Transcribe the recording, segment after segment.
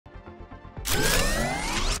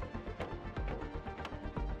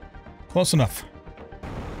Close enough.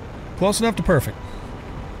 Close enough to perfect.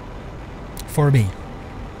 For me.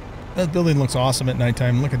 That building looks awesome at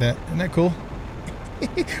nighttime. Look at that. Isn't that cool?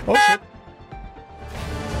 Oh, shit.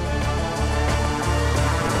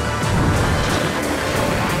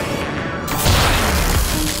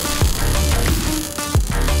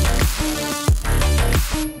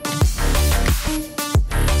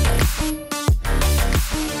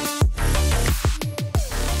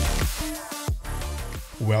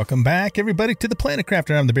 Welcome back, everybody, to the Planet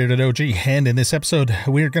Crafter. I'm the Bearded OG, and in this episode,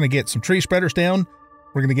 we're going to get some tree spreaders down.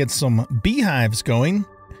 We're going to get some beehives going,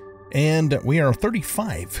 and we are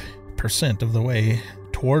 35% of the way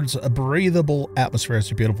towards a breathable atmosphere.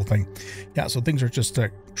 It's a beautiful thing. Yeah, so things are just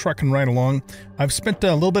trucking right along. I've spent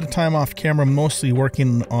a little bit of time off camera, mostly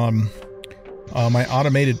working on my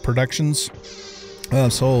automated productions.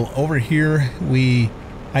 So over here,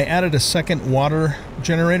 I added a second water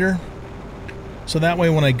generator. So that way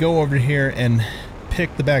when I go over here and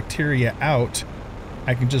pick the bacteria out,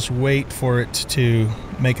 I can just wait for it to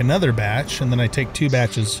make another batch, and then I take 2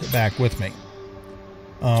 batches back with me.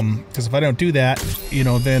 Because if I don't do that, you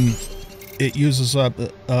know, then it uses up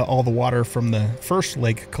all the water from the first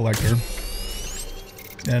lake collector.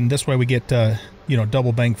 And this way we get, you know,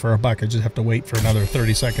 double bang for our buck. I just have to wait for another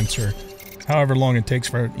 30 seconds or however long it takes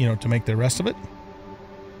for, you know, to make the rest of it.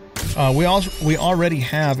 We already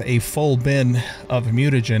have a full bin of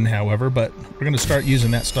mutagen, however, but we're going to start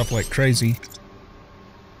using that stuff like crazy.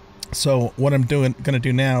 So what I'm going to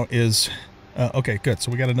do now is, okay, good. So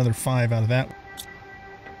we got another 5 out of that.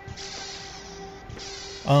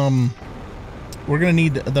 We're going to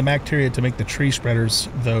need the bacteria to make the tree spreaders,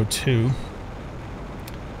 though, too.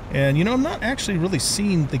 And you know, I'm not actually really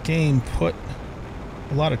seeing the game put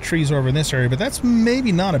a lot of trees over in this area, but that's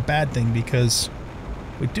maybe not a bad thing because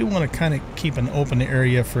we do want to kind of keep an open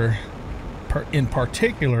area for, in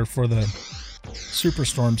particular, for the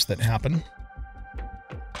superstorms that happen.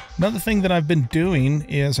 Another thing that I've been doing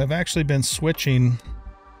is I've actually been switching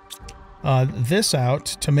this out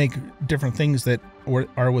to make different things that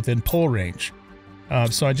are within pull range.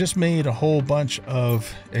 So I just made a whole bunch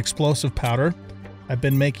of explosive powder. I've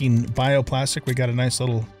been making bioplastic. We got a nice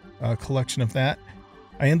little collection of that.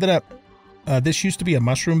 I ended up, this used to be a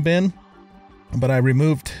mushroom bin, but I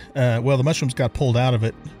removed, well, the mushrooms got pulled out of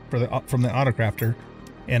it from the autocrafter,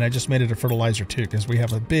 and I just made it a fertilizer too, because we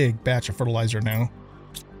have a big batch of fertilizer now.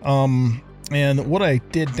 And what I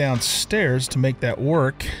did downstairs to make that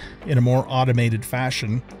work in a more automated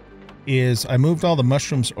fashion is I moved all the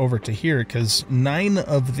mushrooms over to here, because 9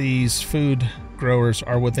 of these food growers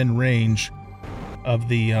are within range of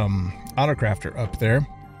the autocrafter up there.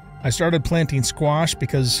 I started planting squash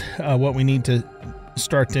because what we need to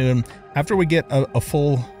start doing after we get a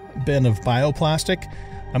full bin of bioplastic,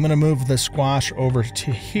 I'm going to move the squash over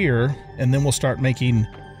to here, and then we'll start making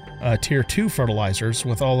tier 2 fertilizers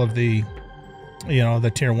with all of the, you know,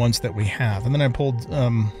 the tier 1s that we have. And then I pulled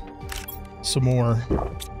some more,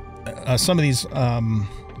 some of these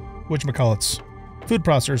whatchamacallits, food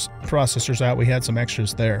processors out. We had some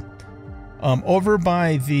extras there. Over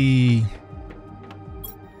by the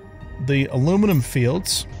aluminum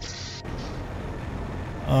fields,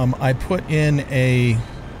 I put 2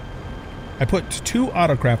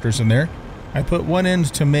 autocrafters in there. I put one in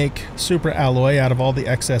to make super alloy out of all the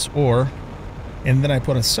excess ore, and then I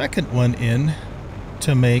put a second one in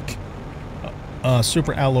to make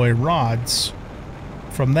super alloy rods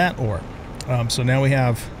from that ore. So now we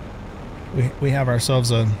have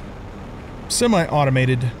ourselves a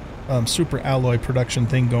semi-automated super alloy production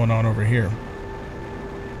thing going on over here.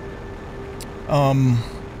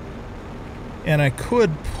 And I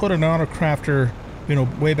could put an autocrafter, you know,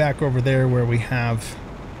 way back over there where we have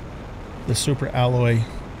the super alloy.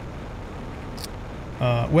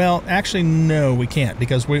 Well, actually, no, we can't,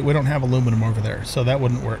 because we don't have aluminum over there, so that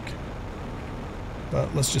wouldn't work.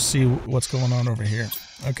 But let's just see what's going on over here.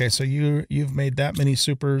 Okay, so you've made that many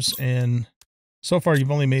supers, and so far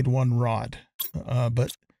you've only made 1 rod.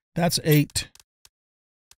 But that's 8.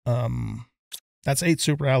 That's 8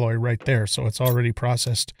 super alloy right there, so it's already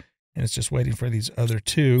processed, and it's just waiting for these other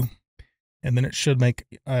 2, and then it should make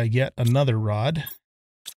yet another rod.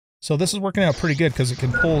 So this is working out pretty good because it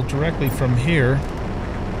can pull directly from here,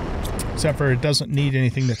 except for it doesn't need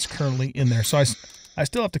anything that's currently in there. So I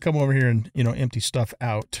still have to come over here and, you know, empty stuff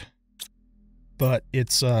out, but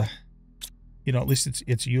it's you know, at least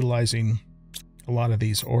it's utilizing a lot of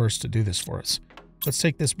these ores to do this for us. Let's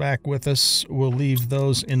take this back with us. We'll leave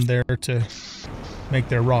those in there to make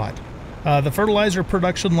their rod. The fertilizer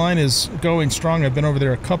production line is going strong. I've been over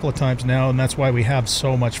there a couple of times now, and that's why we have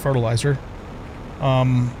so much fertilizer.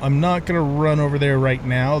 I'm not going to run over there right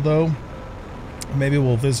now, though. Maybe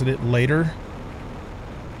we'll visit it later.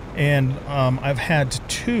 And I've had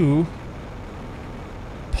 2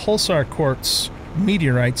 pulsar quartz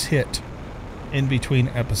meteorites hit in between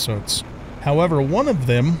episodes. However, one of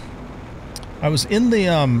them, I was in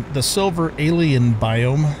the silver alien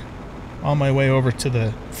biome on my way over to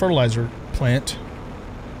the fertilizer plant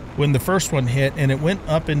when the first one hit, and it went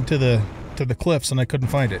up into the cliffs, and I couldn't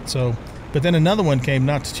find it. So, but then another one came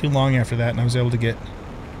not too long after that, and I was able to get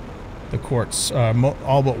the quartz,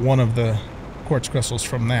 all but one of the quartz crystals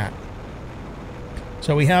from that.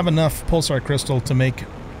 So we have enough pulsar crystal to make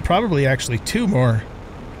probably actually 2 more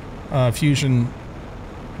fusion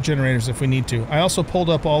generators if we need to. I also pulled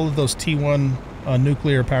up all of those T1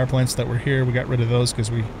 nuclear power plants that were here. We got rid of those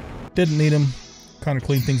because we didn't need them. Kind of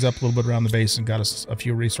cleaned things up a little bit around the base and got us a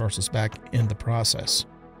few resources back in the process.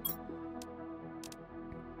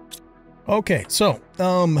 Okay, so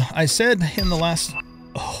I said in the last...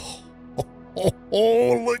 Oh,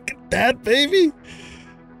 look at that, baby!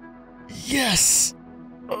 Yes!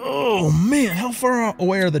 Oh, man, how far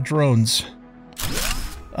away are the drones?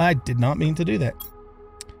 I did not mean to do that.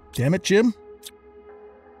 Damn it, Jim.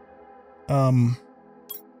 What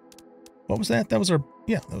was that? That was our...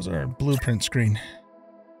 Yeah, that was our blueprint screen.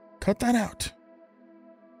 Cut that out.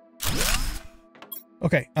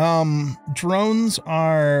 Okay, drones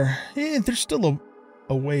are... they're still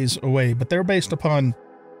a ways away, but they're based upon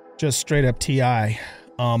just straight up TI.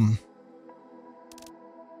 The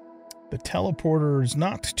teleporter is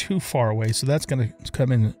not too far away, so that's going to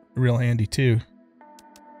come in real handy too.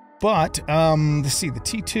 But, let's see, the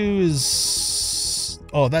T2 is...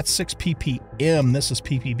 Oh, that's 6 ppm. This is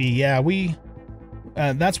ppb. Yeah, we...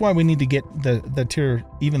 that's why we need to get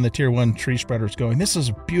the tier 1 tree spreaders going. This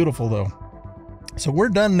is beautiful, though. So we're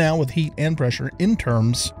done now with heat and pressure in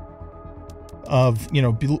terms of, you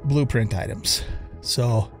know, blueprint items.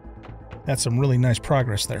 So that's some really nice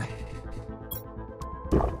progress there.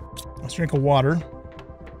 Let's drink a water.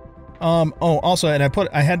 Oh, also, and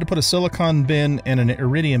I had to put a silicon bin and an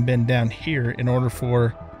iridium bin down here in order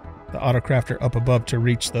for the autocrafter up above to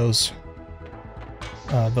reach those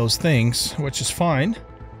things, which is fine.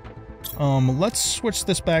 Let's switch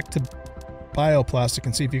this back to bioplastic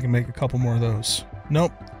and see if you can make a couple more of those.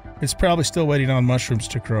 Nope, it's probably still waiting on mushrooms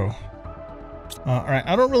to grow. All right,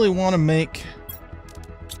 I don't really want to make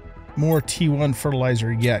more T1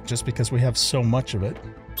 fertilizer yet, just because we have so much of it.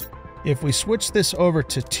 If we switch this over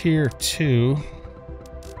to tier 2,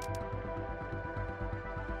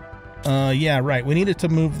 yeah, right. We needed to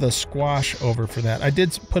move the squash over for that. I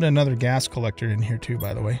did put another gas collector in here too,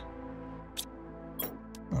 by the way.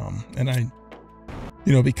 And I,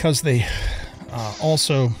 you know, because they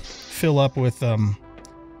also fill up with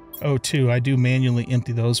O2, I do manually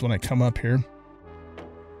empty those when I come up here.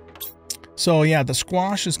 So yeah, the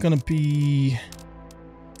squash is going to be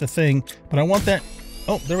the thing, but I want that...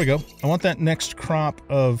 Oh, there we go. I want that next crop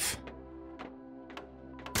of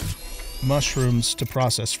mushrooms to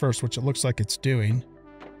process first, which it looks like it's doing,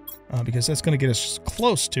 because that's going to get us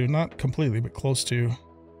close to, not completely, but close to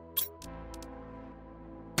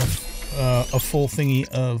a full thingy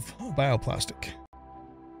of bioplastic.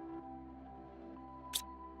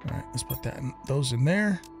 All right, let's put those in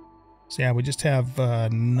there. So yeah, we just have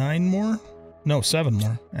 9 more. No, 7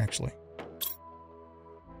 more, actually.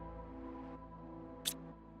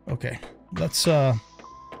 Okay, let's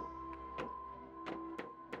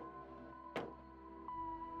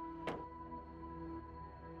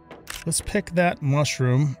pick that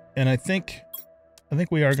mushroom, and I think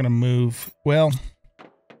we are going to move. Well,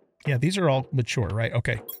 yeah, these are all mature, right?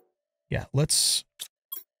 Okay, yeah, let's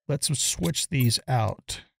switch these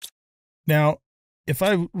out. Now, if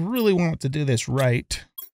I really want to do this right,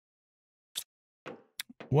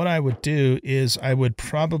 what I would do is I would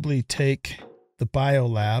probably take the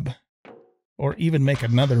biolab, or even make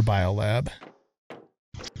another biolab,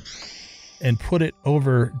 and put it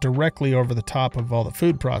directly over the top of all the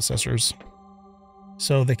food processors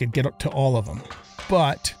so they could get up to all of them.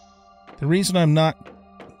 But the reason I'm not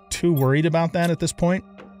too worried about that at this point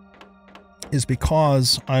is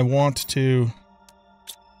because I want to,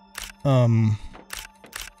 you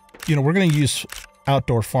know, we're going to use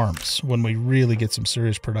outdoor farms when we really get some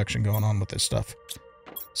serious production going on with this stuff.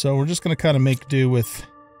 So we're just going to kind of make do with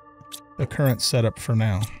the current setup for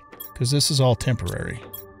now, because this is all temporary.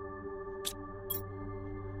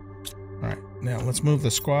 All right, now let's move the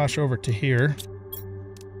squash over to here.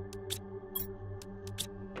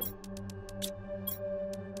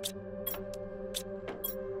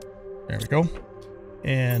 There we go.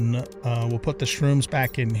 And we'll put the shrooms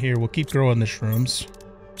back in here. We'll keep growing the shrooms.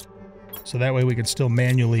 So that way we could still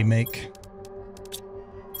manually make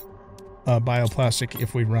bioplastic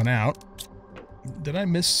if we run out. Did I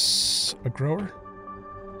miss a grower?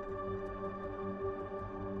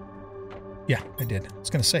 Yeah, I did. I was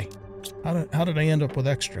going to say, how did I end up with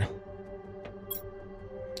extra?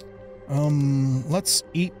 Let's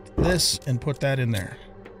eat this and put that in there.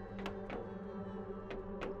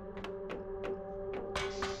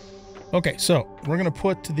 Okay, so we're going to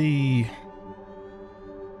put the...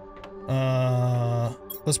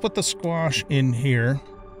 let's put the squash in here.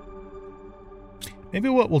 Maybe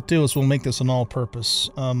what we'll do is we'll make this an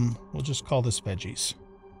all-purpose. We'll just call this veggies.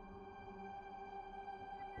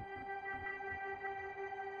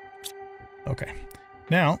 Okay.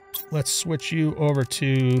 Now, let's switch you over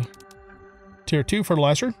to Tier 2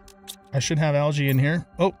 fertilizer. I should have algae in here.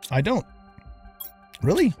 Oh, I don't.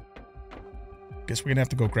 Really? Guess we're going to have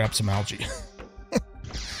to go grab some algae.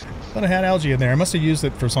 Thought I had algae in there. I must have used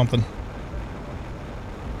it for something.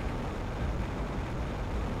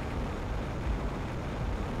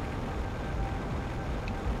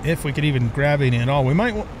 If we could even grab any at all. We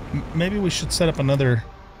might... Maybe we should set up another...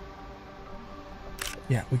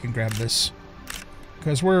 Yeah, we can grab this.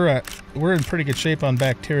 Because we're in pretty good shape on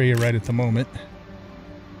bacteria right at the moment.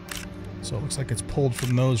 So it looks like it's pulled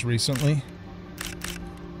from those recently.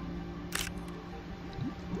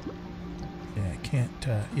 Yeah, I can't...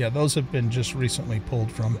 yeah, those have been just recently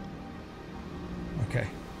pulled from. Okay.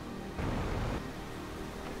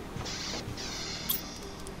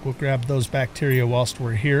 We'll grab those bacteria whilst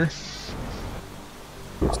we're here.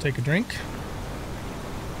 Let's take a drink.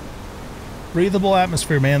 Breathable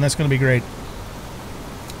atmosphere, man. That's going to be great.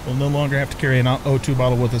 We'll no longer have to carry an O2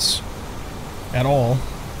 bottle with us at all.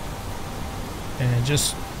 And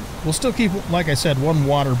just... We'll still keep, like I said, one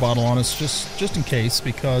water bottle on us just in case,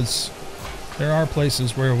 because there are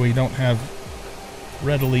places where we don't have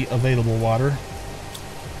readily available water.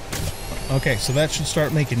 Okay, so that should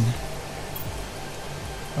start making...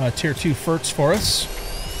 Tier 2 ferts for us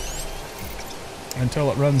until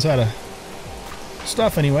it runs out of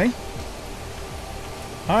stuff anyway.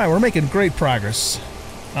 Alright, we're making great progress.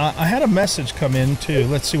 I had a message come in too.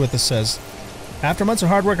 Let's see what this says. After months of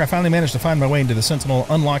hard work, I finally managed to find my way into the Sentinel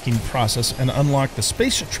unlocking process and unlock the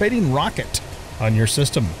space trading rocket on your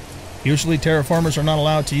system. Usually terraformers are not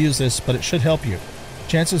allowed to use this, but it should help you.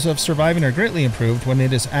 Chances of surviving are greatly improved when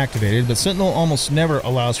it is activated, but Sentinel almost never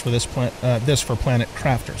allows for this for planet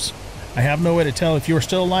crafters. I have no way to tell if you are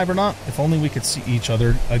still alive or not. If only we could see each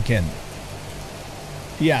other again.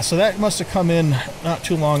 Yeah, so that must have come in not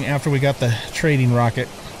too long after we got the trading rocket,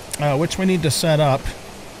 which we need to set up.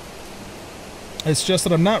 It's just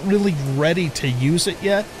that I'm not really ready to use it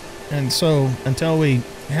yet, and so until we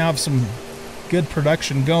have some good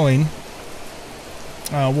production going,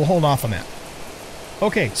 we'll hold off on that.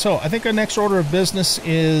 Okay, so I think our next order of business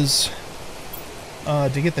is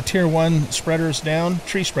to get the Tier 1 spreaders down,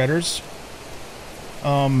 tree spreaders,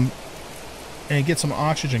 and get some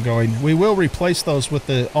oxygen going. We will replace those with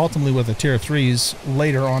ultimately with the Tier 3s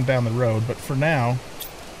later on down the road, but for now...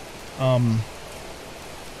 oh,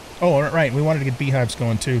 right, we wanted to get beehives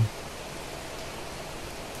going too.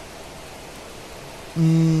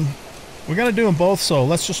 We got to do them both, so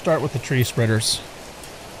let's just start with the tree spreaders.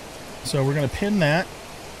 So we're going to pin that.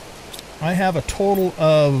 I have a total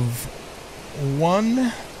of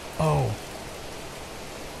 1... Oh.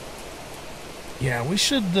 Yeah, we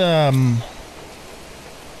should...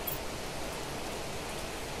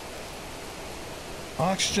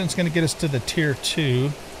 Oxygen's going to get us to the Tier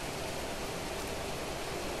 2.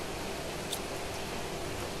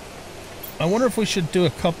 I wonder if we should do a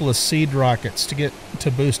couple of seed rockets to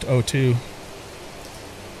boost O2.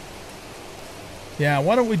 Yeah,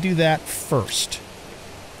 why don't we do that first?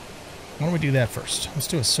 Let's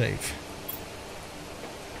do a save.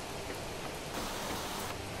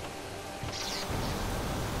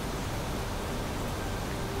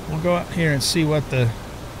 We'll go out here and see what the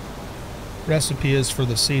recipe is for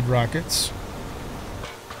the seed rockets.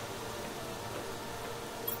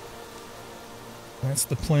 That's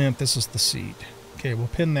the plant, this is the seed. Okay, we'll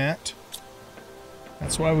pin that.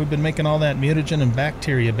 That's why we've been making all that mutagen and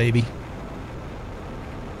bacteria, baby.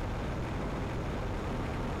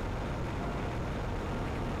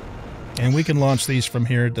 And we can launch these from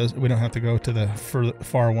here. We don't have to go to the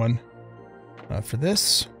far one for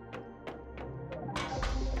this.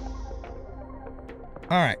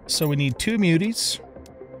 Alright, so we need 2 muties,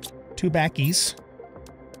 2 backies,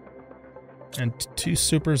 and 2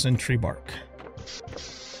 supers and tree bark.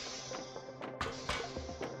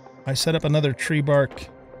 I set up another tree bark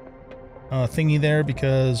thingy there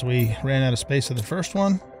because we ran out of space of the first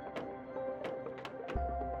one.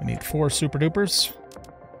 We need 4 super dupers.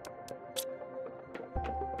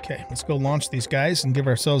 Okay, let's go launch these guys and give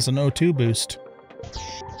ourselves an O2 boost.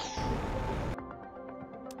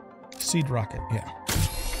 Seed rocket, yeah.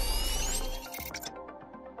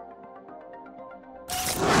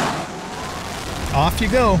 Off you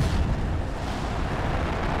go.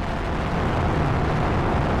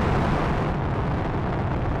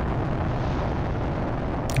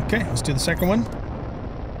 Okay, let's do the second one.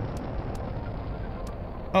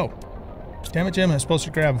 Oh. Damn it, Jim. I was supposed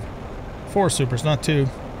to grab 4 supers, not 2.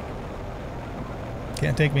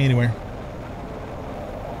 Can't take me anywhere.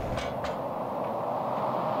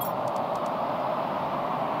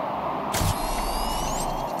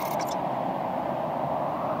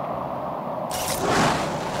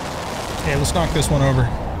 Okay, let's knock this one over.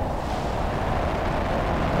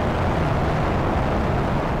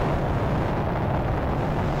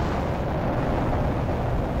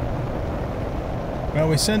 Well,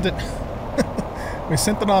 we sent it. We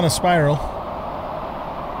sent it on a spiral.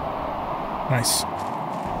 Nice.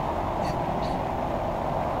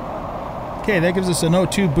 Okay, that gives us an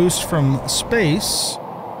O2 boost from space.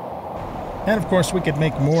 And of course, we could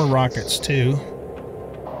make more rockets too.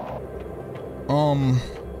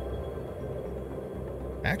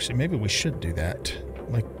 Actually, maybe we should do that.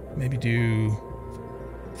 Like, maybe do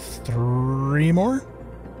 3 more?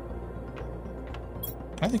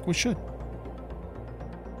 I think we should.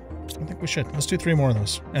 I think we should. Let's do 3 more of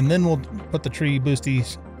those. And then we'll put the tree booster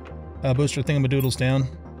thingamadoodles down.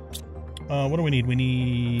 What do we need? We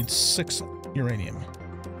need 6 uranium.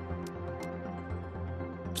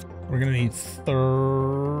 We're going to need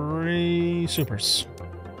 3 supers.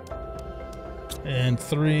 And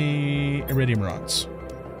 3 iridium rods.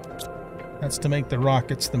 That's to make the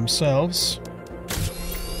rockets themselves.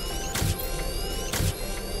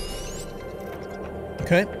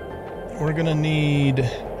 Okay. We're going to need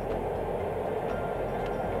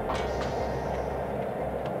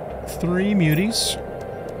 3 muties,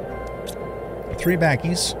 3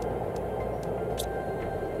 backies,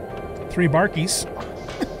 3 barkies.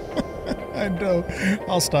 I know.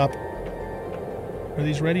 I'll stop. Are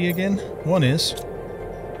these ready again? One is.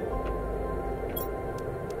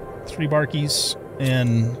 3 barkies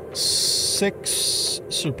and 6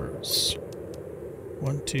 supers.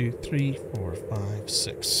 1, 2, 3, 4, 5,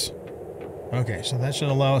 6. Okay, so that should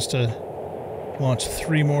allow us to launch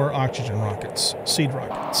 3 more oxygen rockets, seed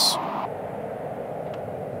rockets.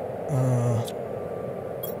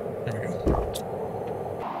 There we go.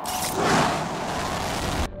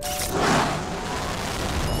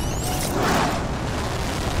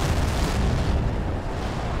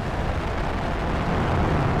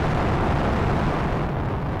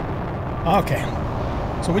 Okay,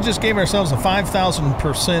 so we just gave ourselves a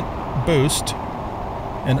 5,000% boost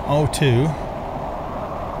in O2.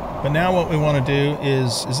 But now what we want to do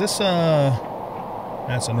is this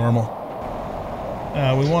that's a normal.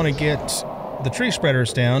 We want to get the tree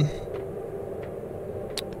spreaders down.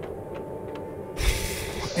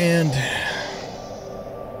 And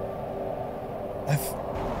let's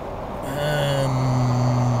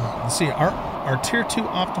see, our tier 2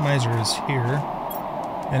 optimizer is here.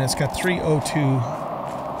 And it's got 3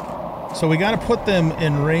 O2. So we got to put them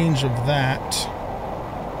in range of that.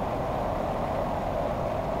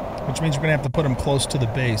 Which means we're going to have to put them close to the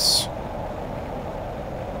base.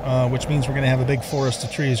 Which means we're going to have a big forest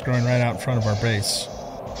of trees growing right out in front of our base.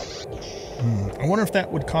 I wonder if that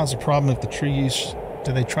would cause a problem if the trees...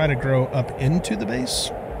 Do they try to grow up into the base?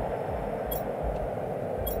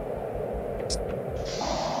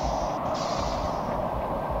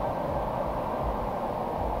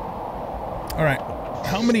 Alright,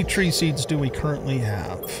 how many tree seeds do we currently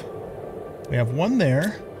have? We have 1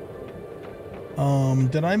 there.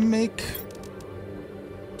 Did I make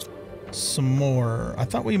some more? I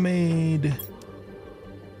thought we made...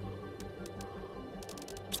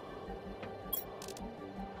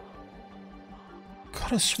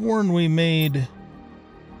 Could have sworn we made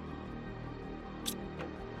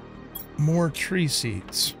more tree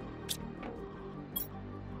seeds.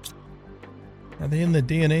 Are they in the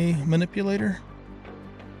DNA manipulator?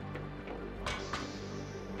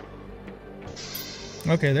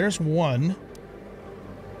 Okay, there's 1.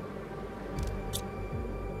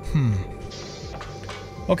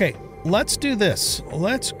 Okay, let's do this.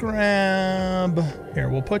 Let's grab... Here,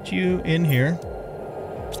 we'll put you in here.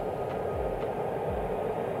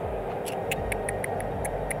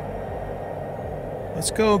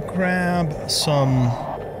 Let's go grab some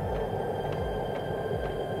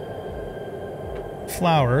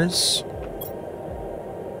flowers.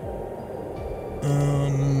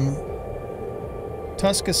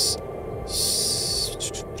 Tuscus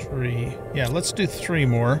 3. Yeah, let's do 3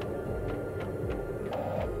 more.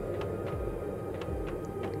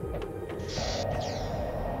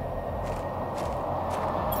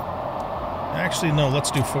 Actually, no,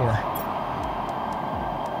 let's do 4.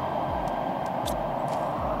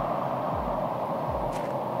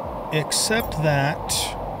 Except that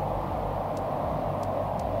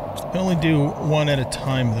I can only do 1 at a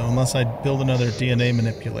time, though, unless I build another DNA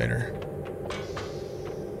manipulator.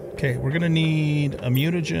 Okay, we're going to need a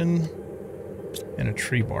mutagen and a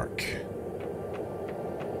tree bark.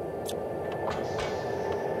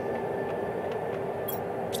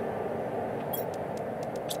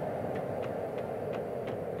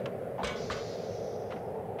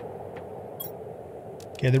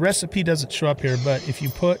 Okay, the recipe doesn't show up here, but if you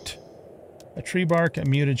put a tree bark, a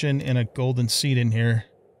mutagen, and a golden seed in here,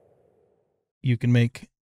 you can make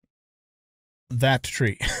that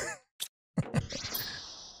tree.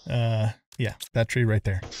 Yeah, that tree right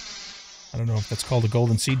there. I don't know if that's called a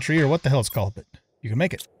golden seed tree or what the hell it's called, but you can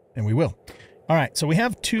make it, and we will. All right, so we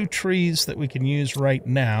have 2 trees that we can use right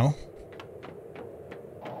now.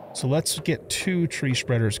 So let's get 2 tree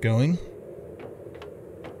spreaders going.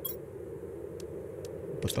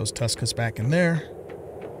 Put those Tuscas back in there.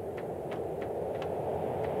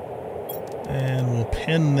 And we'll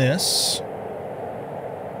pin this.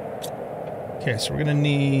 Okay, so we're going to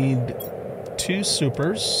need 2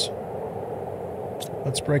 supers.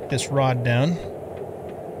 Let's break this rod down.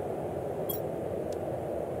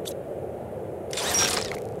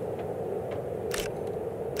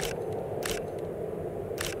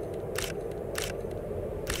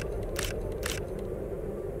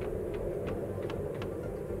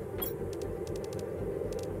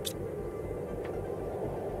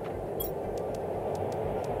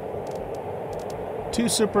 Two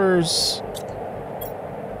supers,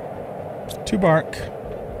 2 bark,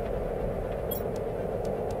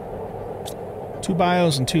 2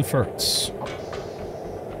 bios, and 2 ferts.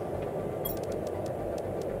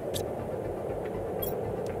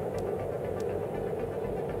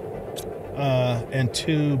 And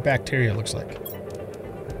 2 bacteria, looks like.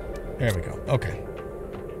 There we go. Okay.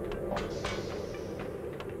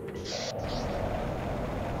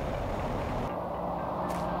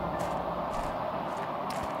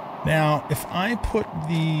 Now, if I put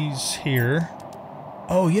these here...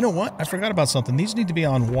 Oh, you know what? I forgot about something. These need to be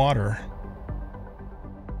on water.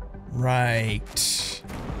 Right.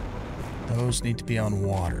 Those need to be on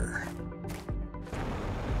water.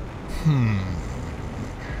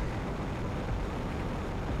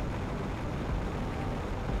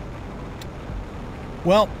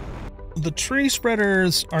 Well, the tree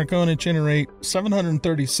spreaders are going to generate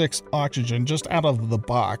 736 oxygen just out of the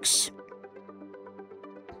box.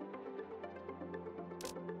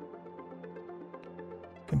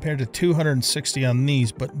 Compared to 260 on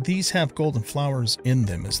these, but these have golden flowers in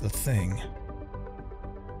them is the thing.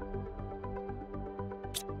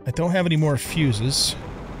 I don't have any more fuses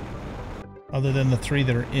other than the 3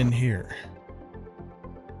 that are in here.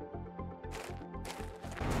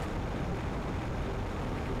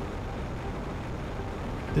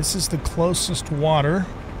 This is the closest water.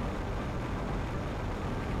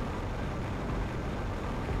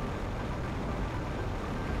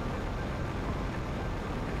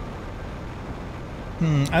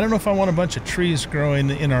 I don't know if I want a bunch of trees growing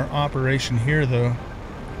in our operation here, though.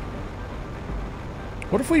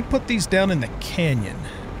 What if we put these down in the canyon?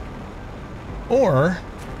 Or,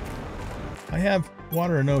 I have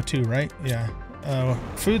water and O2, right? Yeah.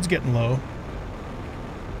 Food's getting low.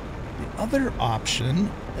 The other option,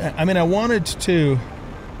 I mean, I wanted to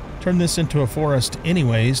turn this into a forest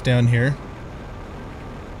anyways down here.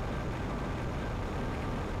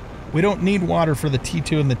 We don't need water for the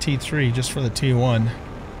T2 and the T3, just for the T1.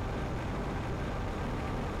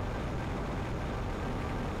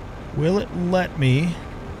 Will it let me?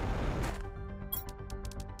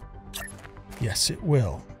 Yes, it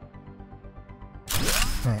will.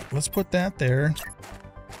 All right, let's put that there.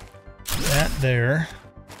 That there.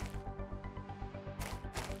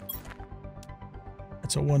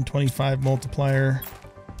 That's a 125 multiplier.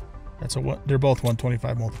 That's a what? They're both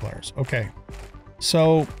 125 multipliers. Okay.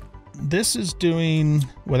 So this is doing,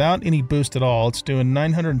 without any boost at all, it's doing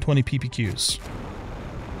 920 PPQs.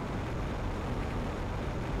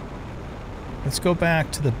 Let's go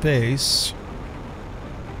back to the base.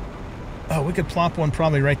 Oh, we could plop one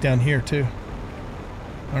probably right down here, too.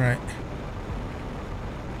 All right.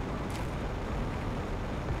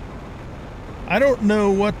 I don't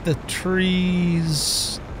know what the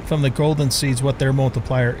trees from the golden seeds, what their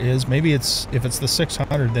multiplier is. Maybe it's, if it's the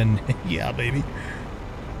 600, then yeah, baby.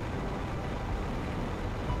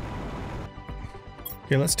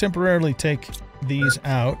 Okay, let's temporarily take these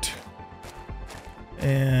out.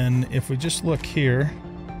 And if we just look here,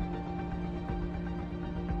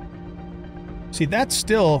 see, that's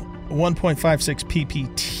still 1.56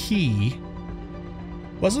 PPT.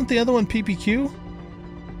 Wasn't the other one PPQ?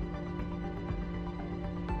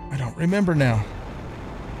 I don't remember now.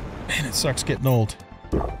 Man, it sucks getting old.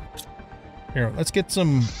 Here, let's get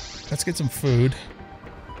some food.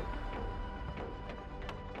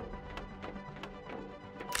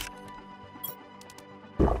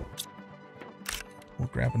 We'll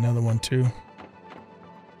grab another one too.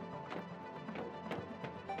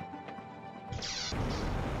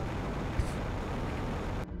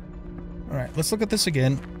 All right, let's look at this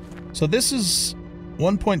again. So this is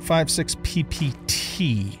 1.56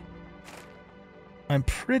 PPT. I'm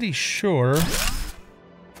pretty sure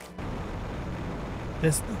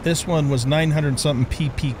this one was 900 something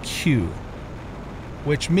PPQ,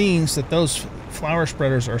 which means that those flower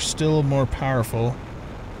spreaders are still more powerful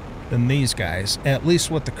than these guys, at least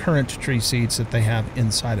with the current tree seeds that they have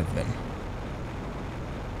inside of them.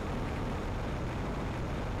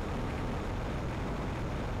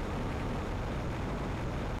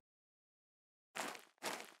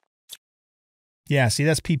 Yeah, see,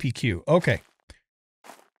 that's PPQ. Okay.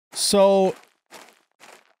 So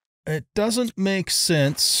it doesn't make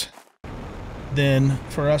sense then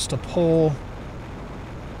for us to pull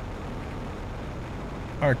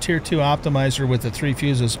our tier 2 optimizer with the 3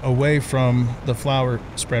 fuses away from the flower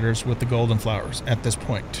spreaders with the golden flowers at this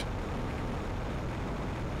point.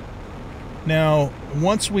 Now,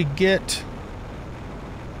 once we get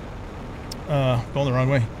going the wrong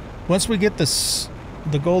way. Once we get this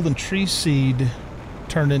the golden tree seed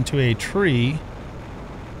turned into a tree,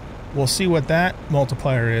 we'll see what that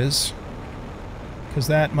multiplier is, because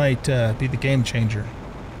that might be the game changer.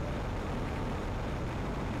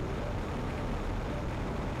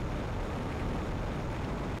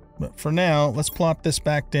 But for now, let's plop this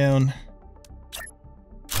back down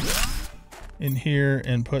in here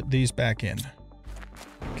and put these back in.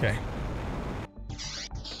 Okay.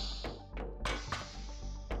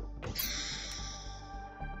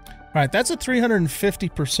 All right, that's a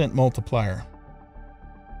 350% multiplier.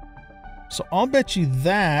 So I'll bet you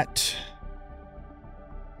that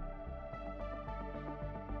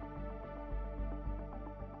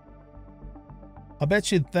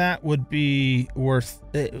would be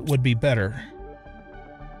would be better.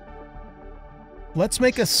 Let's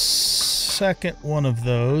make a second one of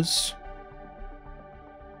those.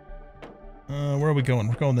 Where are we going?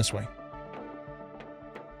 We're going this way.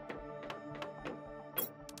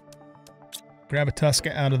 Grab a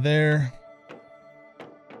Tusca out of there.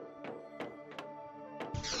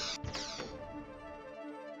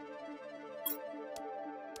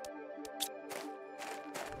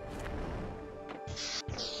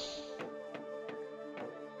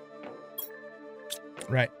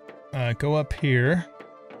 Right. Go up here.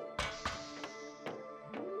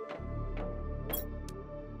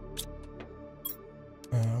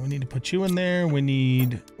 We need to put you in there. We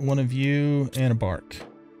need one of you and a bark.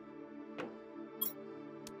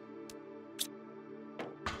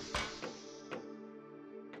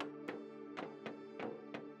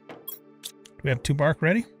 Do we have 2 bark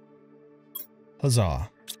ready?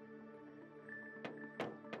 Huzzah.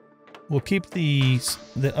 We'll keep the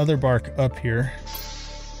other bark up here.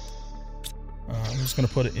 I'm just going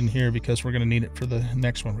to put it in here because we're going to need it for the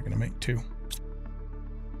next one we're going to make too.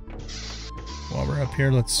 While we're up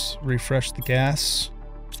here, let's refresh the gas.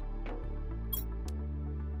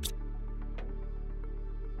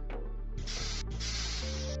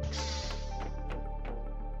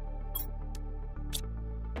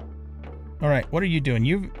 All right, what are you doing?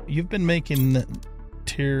 You've been making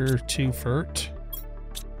tier 2 fert.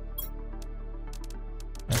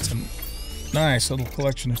 That's a nice little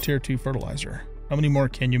collection of tier 2 fertilizer. How many more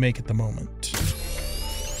can you make at the moment?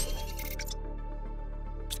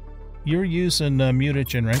 You're using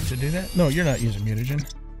mutagen, right, to do that? No, you're not using mutagen.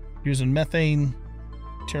 You're using methane,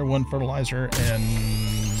 tier 1 fertilizer, and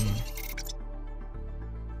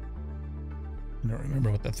I don't remember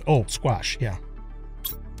what that's. Oh, squash, yeah.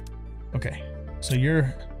 Okay, so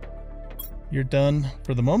you're done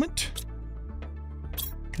for the moment.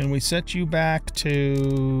 Can we set you back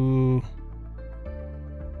to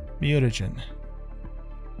mutagen?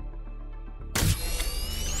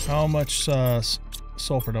 How much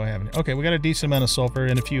sulfur do I have in it? Okay, we got a decent amount of sulfur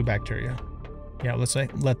and a few bacteria. Yeah, let's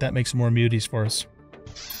let that make some more muties for us.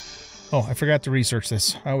 Oh, I forgot to research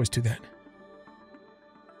this. I always do that.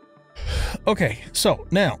 Okay, so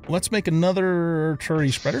now let's make another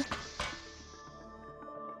tree spreader.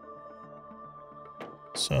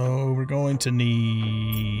 So we're going to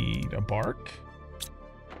need a bark,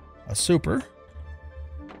 a super,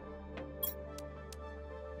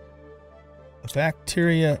 a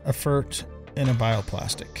bacteria, a fert, and a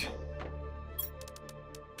bioplastic.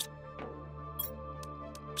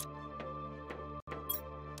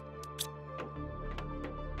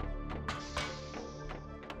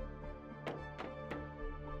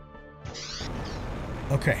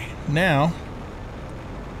 Okay, now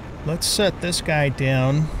let's set this guy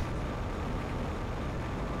down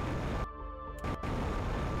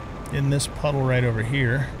in this puddle right over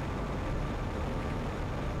here.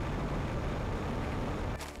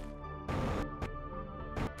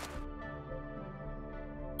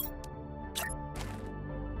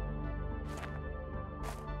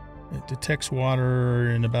 It detects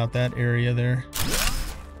water in about that area there.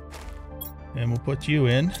 And we'll put you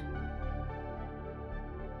in.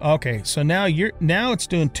 Okay, so now it's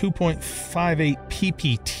doing 2.58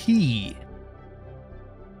 ppt.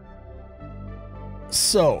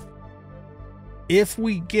 So, if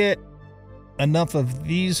we get enough of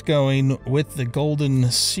these going with the golden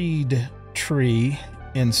seed tree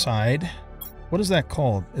inside, what is that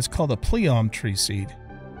called? It's called a pleom tree seed.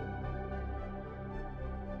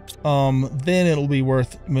 Then it'll be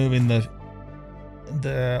worth moving the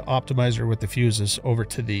optimizer with the fuses over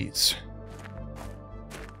to these.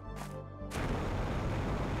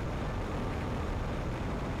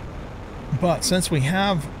 But since we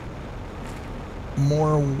have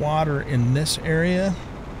more water in this area,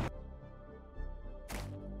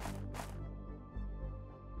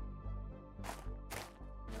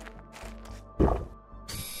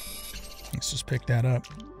 let's just pick that up.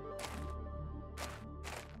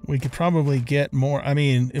 We could probably get more. I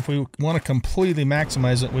mean, if we want to completely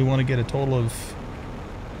maximize it, we want to get a total of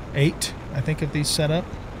 8, I think, of these set up.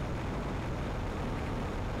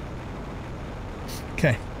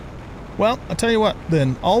 Okay. Well, I'll tell you what,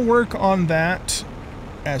 then. I'll work on that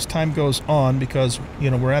as time goes on because,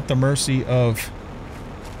 you know, we're at the mercy of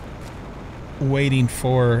waiting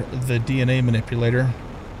for the DNA manipulator.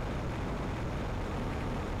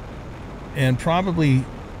 And probably...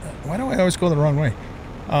 Why do I always go the wrong way?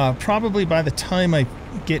 Probably by the time I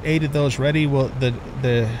get 8 of those ready,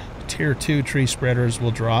 the tier 2 tree spreaders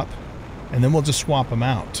will drop. And then we'll just swap them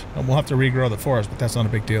out. And we'll have to regrow the forest, but that's not a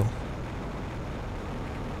big deal.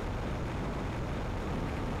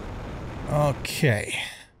 Okay.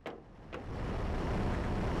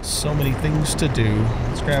 So many things to do.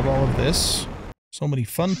 Let's grab all of this. So many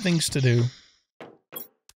fun things to do.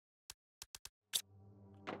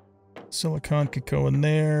 Silicon could go in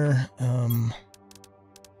there.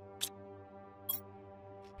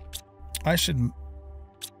 I should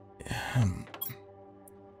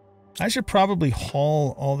probably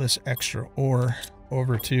haul all this extra ore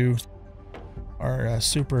over to our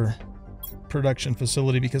super production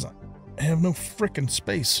facility because I have no frickin'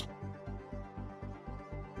 space.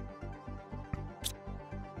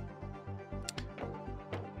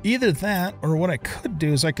 Either that, or what I could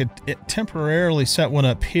do is I could temporarily set one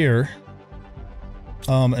up here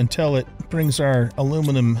until it brings our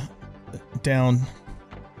aluminum down.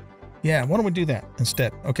 Yeah, why don't we do that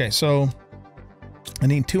instead? Okay, so I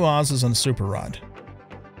need 2 Oz's and a super rod.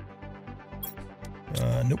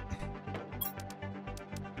 Nope.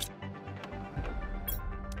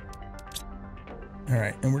 All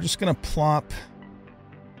right, and we're just gonna plop.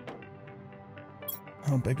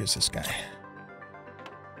 How big is this guy?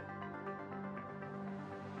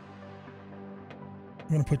 I'm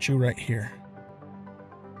gonna put you right here.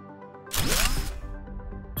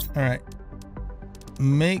 All right.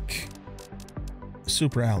 Make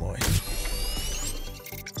super alloy.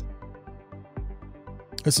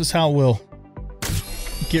 This is how we'll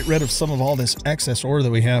get rid of some of all this excess ore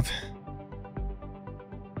that we have.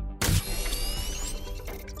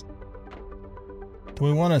 Do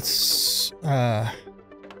we want to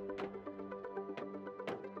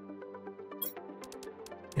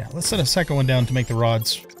yeah, let's set a second one down to make the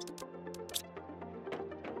rods.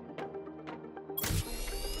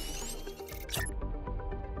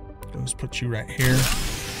 Let's put you right here.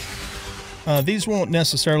 These won't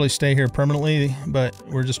necessarily stay here permanently, but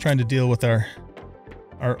we're just trying to deal with our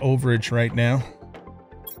overage right now.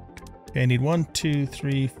 Okay, I need 1, 2,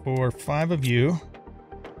 3, 4, 5 of you.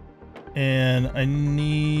 And I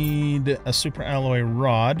need a super alloy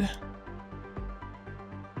rod.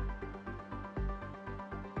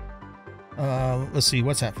 Let's see,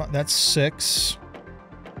 what's that? That's 6,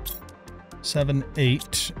 7,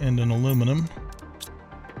 8, and an aluminum.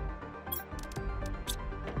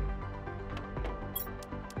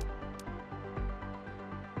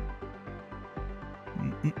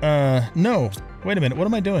 No. Wait a minute, what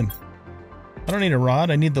am I doing? I don't need a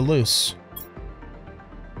rod, I need the loose.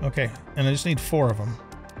 Okay, and I just need 4 of them.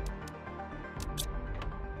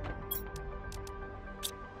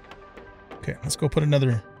 Okay, let's go put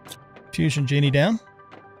another fusion genie down.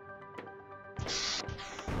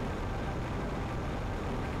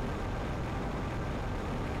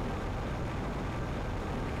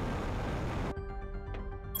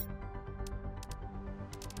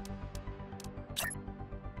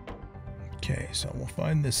 Okay, so we'll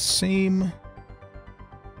find this seam.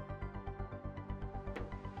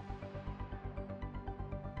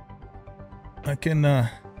 I can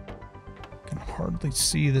hardly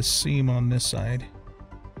see the seam on this side.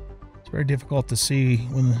 It's very difficult to see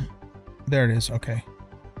when... There it is, okay.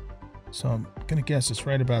 So I'm gonna guess it's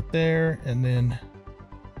right about there, and then...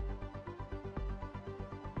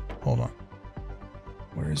 Hold on.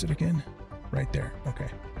 Where is it again? Right there, okay.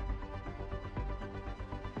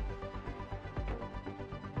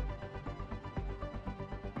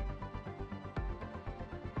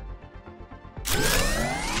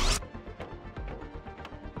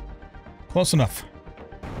 Close enough.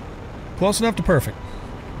 Close enough to perfect.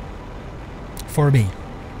 For me.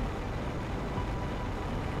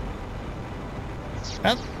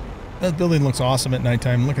 That building looks awesome at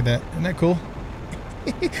nighttime. Look at that. Isn't that cool?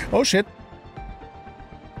 Oh, shit.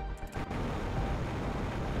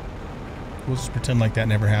 We'll just pretend like that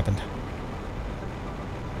never happened.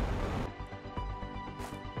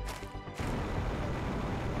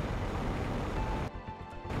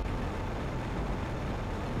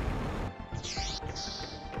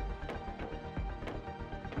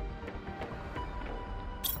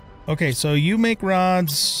 Okay, so you make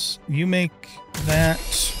rods, you make that.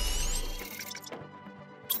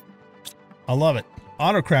 I love it.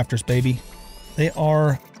 Autocrafters, baby. They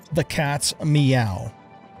are the cat's meow.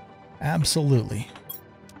 Absolutely.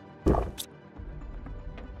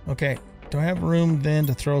 Okay, do I have room then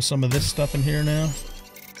to throw some of this stuff in here now?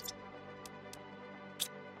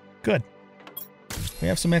 Good. We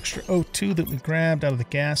have some extra O2 that we grabbed out of the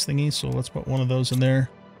gas thingy, so let's put one of those in there.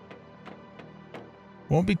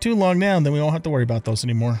 Won't be too long now, and then we won't have to worry about those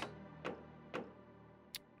anymore.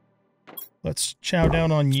 Let's chow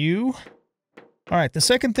down on you. Alright, the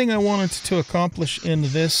second thing I wanted to accomplish in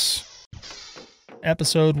this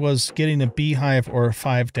episode was getting a beehive or a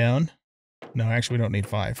 5 down. No, actually we don't need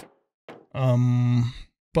 5.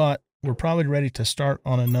 But we're probably ready to start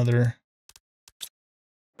on another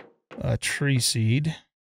tree seed.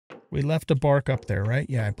 We left a bark up there, right?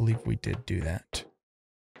 Yeah, I believe we did do that.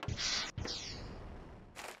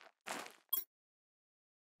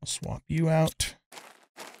 I'll swap you out.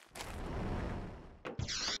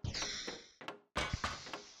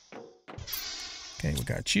 Okay, we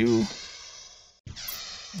got you.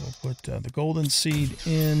 We'll put the golden seed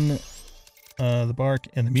in the bark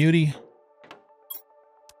and the mutie.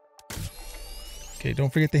 Okay,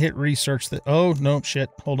 don't forget to hit research. Oh, no, shit.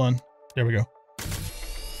 Hold on. There we go.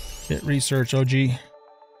 Hit research, OG.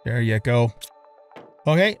 There you go.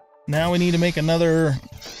 Okay, now we need to make another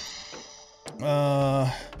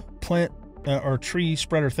plant or tree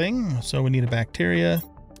spreader thing. So we need a bacteria.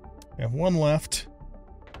 We have 1 left.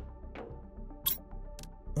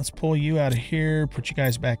 Let's pull you out of here, put you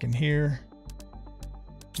guys back in here.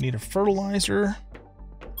 Need a fertilizer,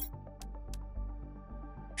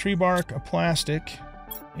 tree bark, a plastic,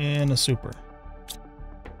 and a super.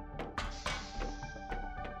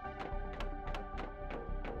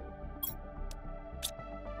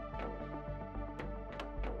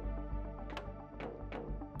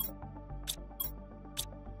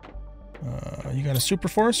 You got a super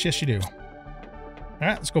force? Yes, you do. All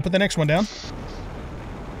right, let's go put the next one down.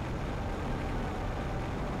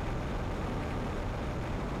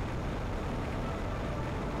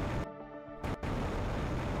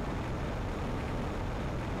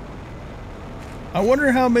 I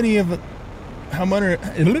wonder how many of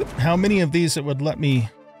these it would let me.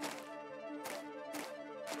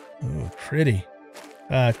 Ooh, pretty.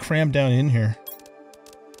 Cram down in here.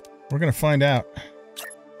 We're gonna find out.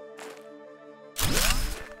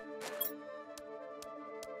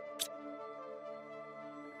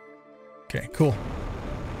 Okay, cool.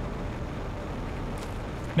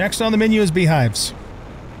 Next on the menu is beehives.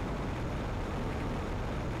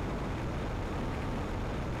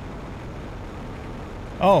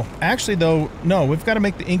 Oh, actually though, no, we've got to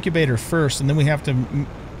make the incubator first, and then we have to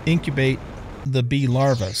incubate the bee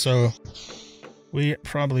larva. So we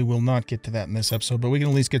probably will not get to that in this episode, but we can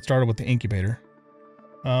at least get started with the incubator.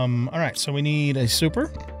 All right, so we need a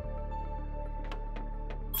super.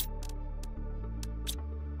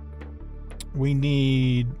 We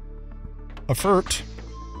need a fert.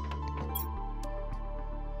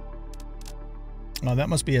 Oh, that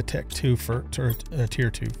must be a Tech 2 FERT, or a Tier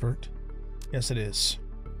 2 FERT. Yes, it is.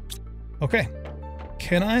 Okay.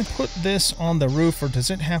 Can I put this on the roof, or does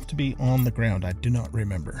it have to be on the ground? I do not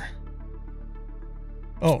remember.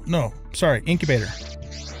 Oh, no. Sorry. Incubator.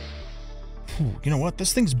 Whew, you know what?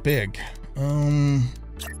 This thing's big.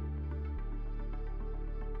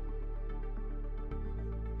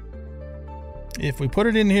 If we put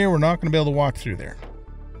it in here, we're not going to be able to walk through there.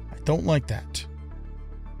 I don't like that.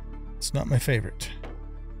 It's not my favorite.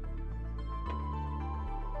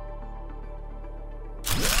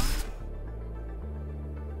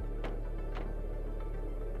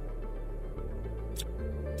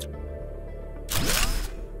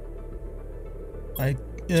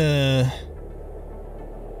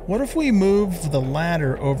 What if we move the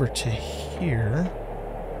ladder over to here?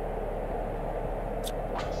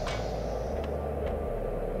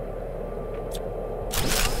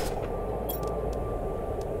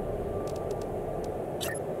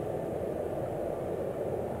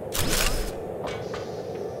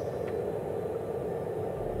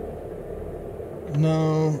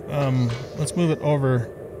 No, let's move it over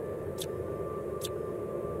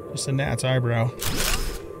just a gnat's eyebrow.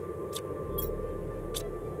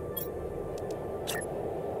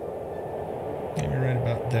 Maybe right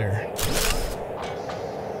about there.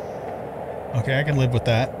 Okay, I can live with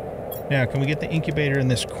that. Now, can we get the incubator in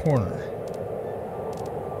this corner?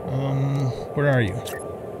 Where are you?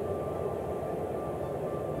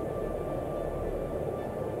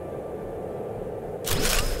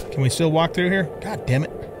 Can we still walk through here? God damn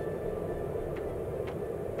it.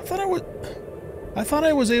 I thought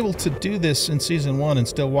I was able to do this in Season 1 and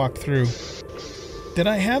still walk through. Did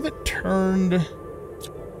I have it turned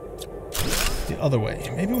the other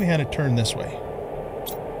way? Maybe we had it turned this way.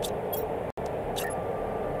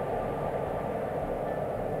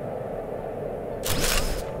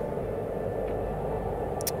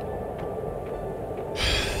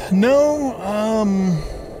 No,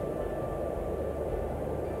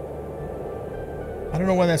 I don't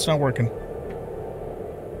know why that's not working.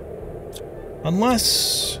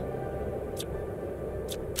 Unless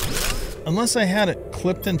I had it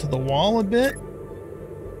clipped into the wall a bit.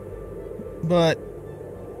 But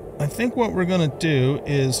I think what we're going to do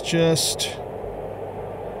is just...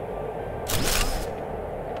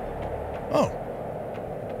 Oh.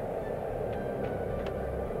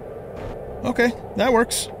 Okay, that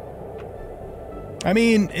works. I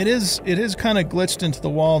mean, it is kind of glitched into the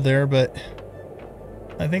wall there, but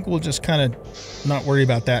I think we'll just kind of not worry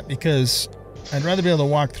about that, because I'd rather be able to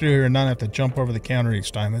walk through here and not have to jump over the counter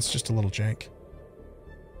each time. That's just a little jank.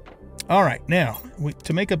 All right, now,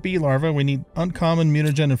 to make a bee larva, we need uncommon,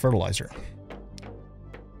 mutagen, and fertilizer.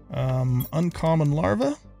 Uncommon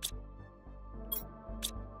larva.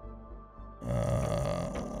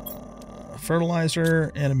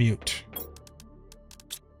 Fertilizer and a mute.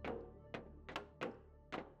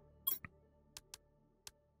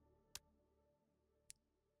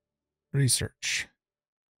 Research.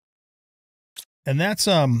 And that's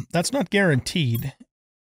not guaranteed.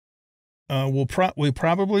 We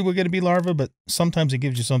probably will get a bee larva, but sometimes it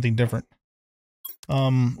gives you something different.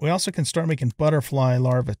 We also can start making butterfly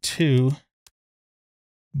larvae too,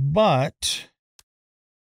 but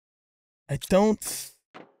I don't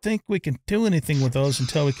think we can do anything with those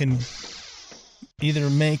until we can either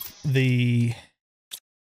make the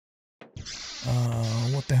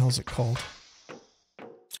what the hell is it called?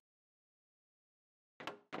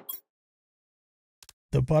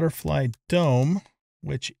 The butterfly dome,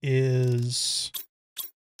 which is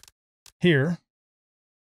here.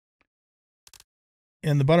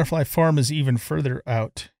 And the butterfly farm is even further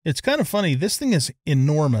out. It's kind of funny. This thing is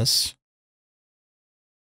enormous,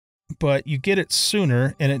 but you get it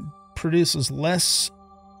sooner and it produces less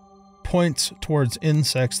points towards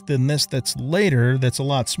insects than this that's later, that's a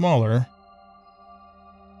lot smaller,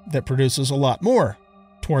 that produces a lot more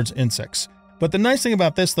towards insects. But the nice thing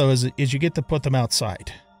about this, though, is you get to put them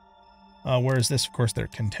outside. Whereas this, of course, they're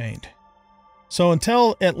contained. So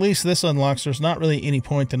until at least this unlocks, there's not really any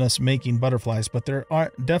point in us making butterflies. But there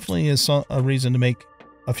definitely is a reason to make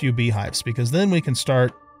a few beehives. Because then we can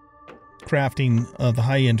start crafting the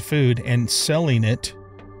high-end food and selling it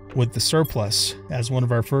with the surplus as one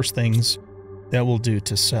of our first things that we'll do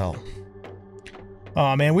to sell.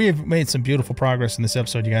 Oh, man, we have made some beautiful progress in this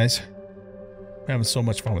episode, you guys. We're having so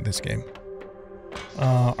much fun with this game.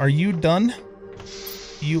 Are you done?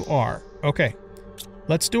 You are. Okay.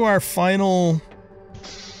 Let's do our final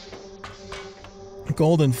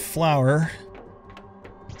golden flower.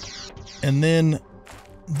 And then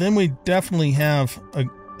we definitely have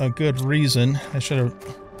a good reason. I should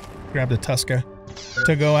have grabbed a Tusca.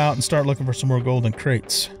 to go out and start looking for some more golden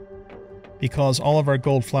crates, because all of our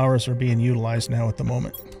gold flowers are being utilized now at the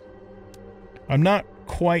moment. I'm not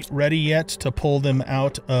quite ready yet to pull them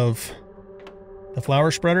out of the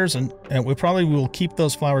flower spreaders, and we probably will keep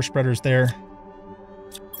those flower spreaders there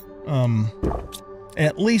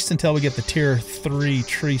at least until we get the tier 3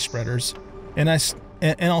 tree spreaders. And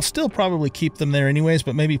I'll still probably keep them there anyways,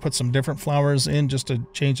 but maybe put some different flowers in just to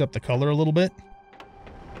change up the color a little bit.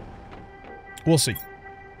 We'll see.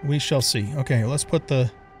 We shall see. Okay, let's put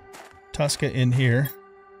the Tusca in here.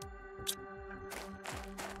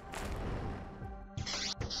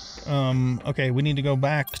 Okay, we need to go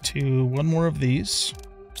back to one more of these.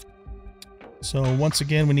 So once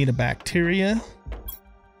again, we need a bacteria,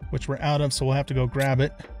 which we're out of, so we'll have to go grab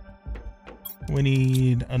it. We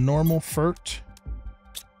need a normal fert,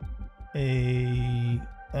 a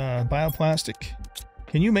bioplastic.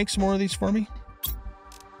 Can you make some more of these for me?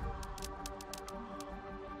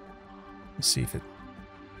 Let's see if it...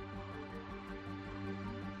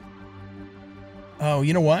 Oh,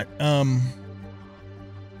 you know what?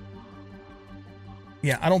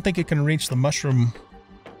 Yeah, I don't think it can reach the mushroom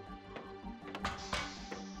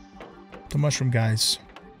guys.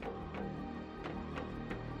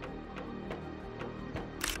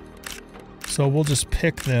 So we'll just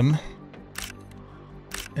pick them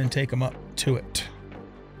and take them up to it.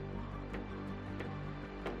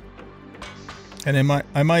 And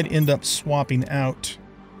I might end up swapping out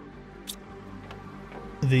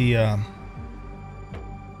the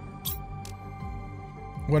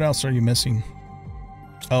what else are you missing?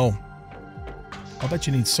 Oh, I'll bet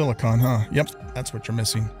you need silicon, huh? Yep, that's what you're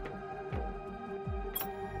missing.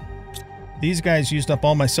 These guys used up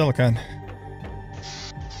all my silicon.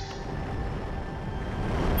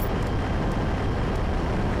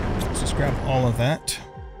 Let's just grab all of that.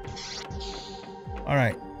 All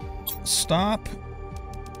right, stop.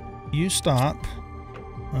 You stop.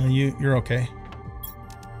 You're okay.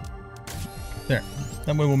 There.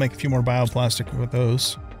 That way we'll make a few more bioplastic with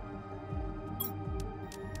those.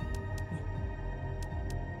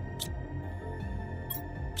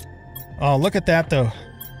 Oh, look at that, though.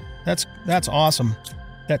 That's awesome.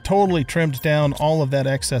 That totally trimmed down all of that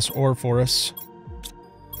excess ore for us.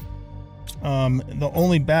 The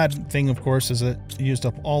only bad thing, of course, is that it used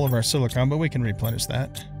up all of our silicon, but we can replenish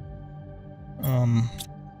that.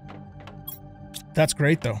 That's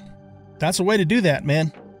great, though. That's a way to do that,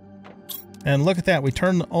 man. And look at that. We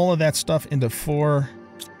turned all of that stuff into 4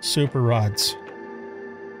 super rods.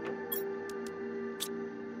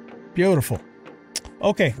 Beautiful.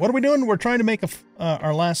 Okay, what are we doing? We're trying to make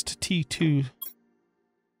our last T2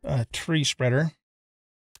 tree spreader.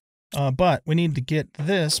 But we need to get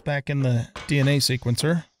this back in the DNA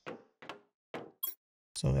sequencer.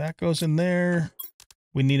 So that goes in there.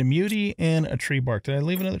 We need a mutie and a tree bark. Did I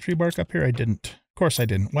leave another tree bark up here? I didn't. Of course I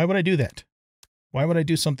didn't. Why would I do that? Why would I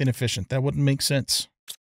do something efficient? That wouldn't make sense.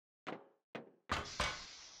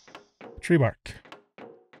 Tree bark.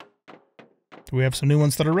 Do we have some new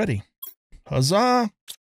ones that are ready? Huzzah!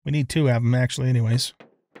 We need 2 of them, actually, anyways.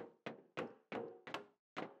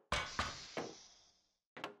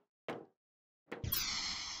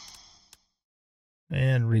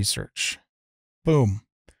 And research. Boom.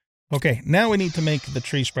 Okay, now we need to make the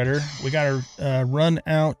tree spreader. We gotta run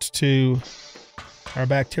out to our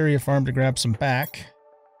bacteria farm to grab some back.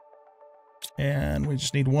 And we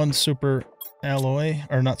just need 1 super alloy,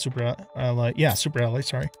 or not super alloy, yeah, super alloy,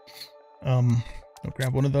 sorry. I'll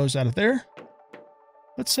grab one of those out of there.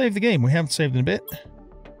 Let's save the game. We haven't saved in a bit.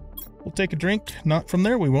 We'll take a drink. Not from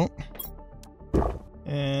there, we won't.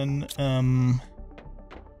 And,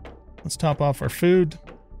 let's top off our food.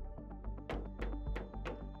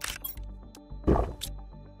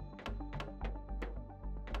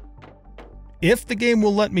 If the game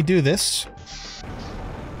will let me do this,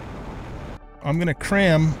 I'm going to try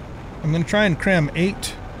and cram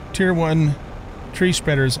 8 tier 1 tree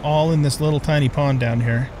spreaders all in this little tiny pond down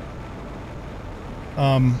here.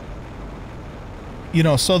 You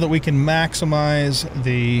know, so that we can maximize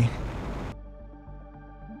the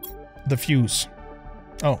fuse.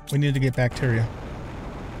 Oh, we need to get bacteria.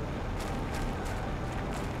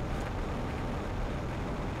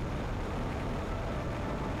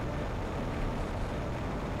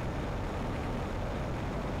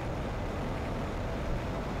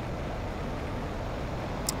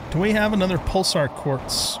 Do we have another pulsar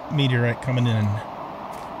quartz meteorite coming in?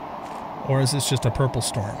 Or is this just a purple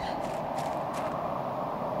storm?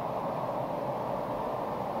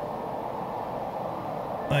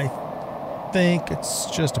 I think it's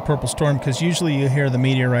just a purple storm, because usually you hear the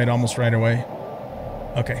meteorite almost right away.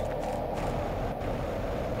 Okay.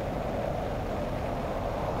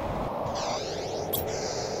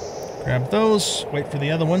 Grab those. Wait for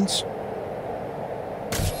the other ones.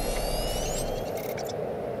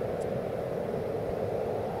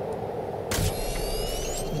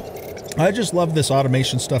 I just love this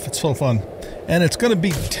automation stuff. It's so fun. And it's going to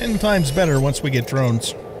be 10 times better once we get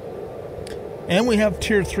drones. And we have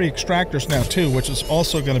tier 3 extractors now too, which is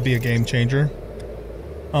also going to be a game changer.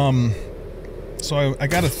 So I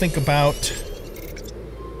got to think about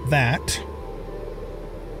that.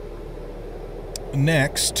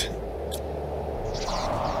 Next.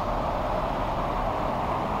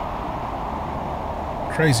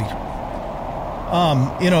 Crazy.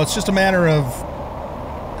 You know, it's just a matter of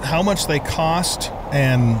how much they cost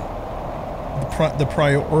and the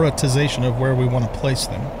prioritization of where we want to place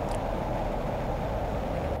them.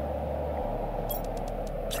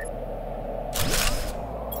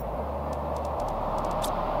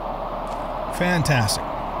 Fantastic.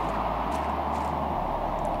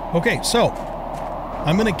 Okay, so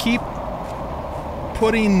I'm going to keep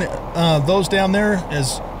putting those down there,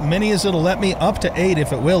 as many as it'll let me, up to 8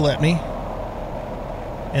 if it will let me.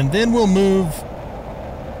 And then we'll move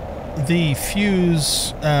the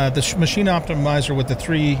fuse, the machine optimizer with the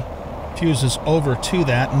 3 fuses over to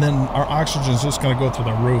that, and then our oxygen is just going to go through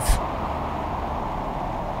the roof.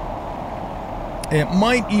 It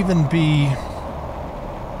might even be...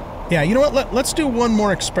 Yeah, you know what? Let's do one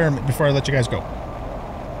more experiment before I let you guys go.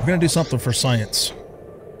 We're going to do something for science.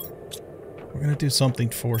 We're going to do something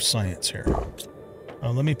for science here.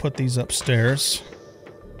 Let me put these upstairs.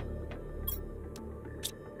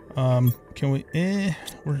 Can we...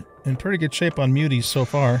 we're in pretty good shape on muties so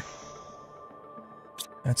far.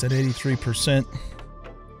 That's at 83%.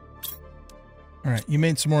 Alright, you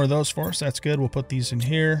made some more of those for us. That's good. We'll put these in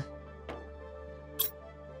here.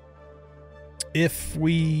 If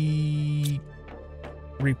we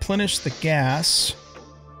replenish the gas...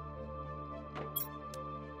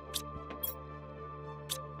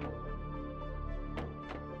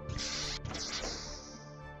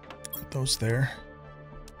 Put those there.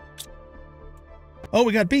 Oh,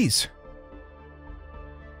 we got bees.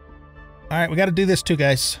 Alright, we got to do this too,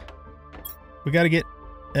 guys. We got to get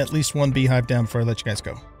at least one beehive down before I let you guys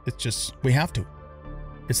go. It's just, we have to.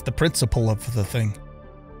 It's the principle of the thing.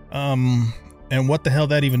 And what the hell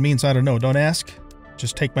that even means, I don't know. Don't ask.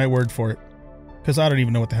 Just take my word for it. Because I don't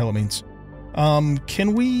even know what the hell it means.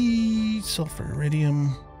 Can we... Sulfur,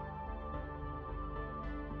 iridium...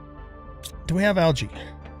 Do we have algae?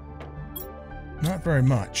 Not very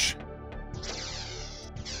much.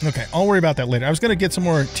 Okay, I'll worry about that later. I was going to get some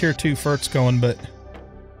more tier 2 ferts going, but...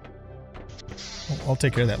 I'll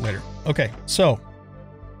take care of that later. Okay, so...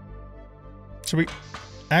 we...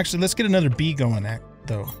 Actually, let's get another bee going,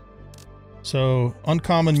 though. So,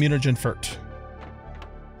 uncommon mutagen fert.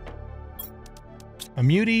 A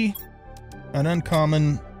mutie, an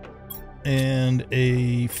uncommon, and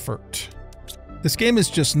a fert. This game is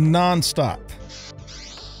just non-stop.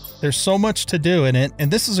 There's so much to do in it, and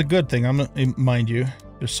this is a good thing, mind you.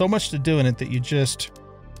 There's so much to do in it that you just,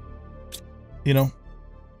 you know,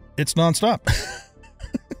 it's non-stop.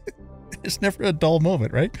 It's never a dull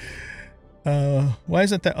moment, right? Why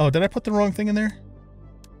isn't that? Oh, did I put the wrong thing in there?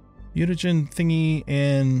 Mutagen thingy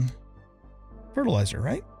and fertilizer,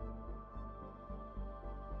 right?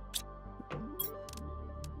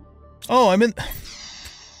 Oh, I'm in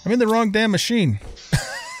the wrong damn machine.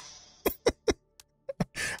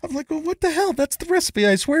 I'm like, well, what the hell? That's the recipe.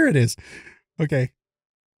 I swear it is. Okay.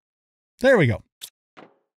 There we go.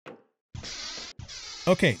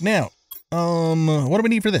 Okay, now, what do we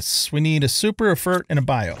need for this? We need a super, a fert, and a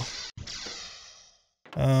bio.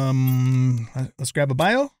 Let's grab a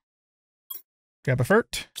bio. Grab a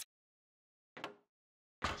fert.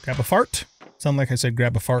 Grab a fart. Sound like I said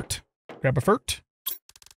grab a fart. Grab a fert.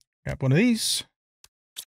 Grab one of these.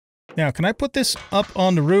 Now, can I put this up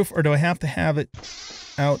on the roof, or do I have to have it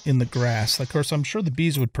out in the grass? Of course, I'm sure the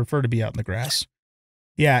bees would prefer to be out in the grass.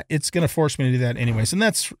 Yeah, it's going to force me to do that anyways, and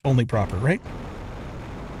that's only proper, right?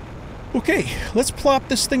 Okay, let's plop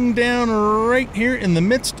this thing down right here in the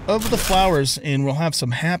midst of the flowers, and we'll have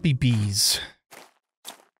some happy bees.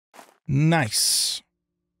 Nice.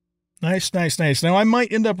 Nice, nice, nice. Now, I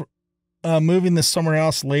might end up moving this somewhere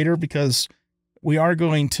else later, because we are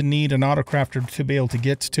going to need an autocrafter to be able to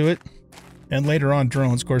get to it. And later on,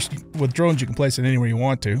 drones. Of course, with drones, you can place it anywhere you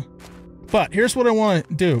want to. But here's what I want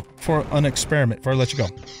to do for an experiment before I let you go.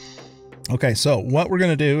 Okay, so what we're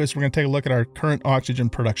going to do is we're going to take a look at our current oxygen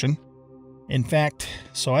production. In fact,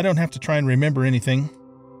 so I don't have to try and remember anything,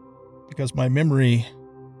 because my memory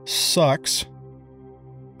sucks.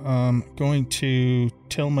 I'm going to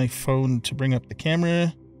tell my phone to bring up the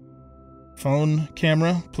camera. Phone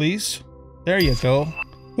camera, please. There you go.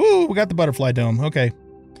 Ooh, we got the butterfly dome. Okay.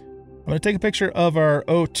 I'm going to take a picture of our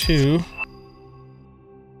O2.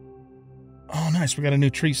 Oh, nice. We got a new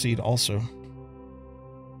tree seed also.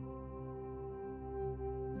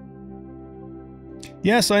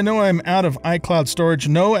 Yes, I know I'm out of iCloud storage.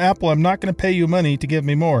 No, Apple, I'm not going to pay you money to give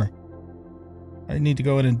me more. I need to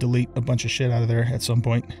go in and delete a bunch of shit out of there at some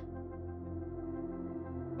point.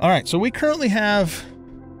 All right, so we currently have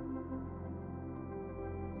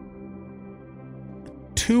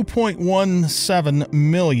 2.17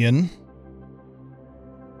 million.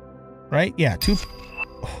 Right? Yeah,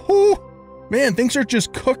 man, things are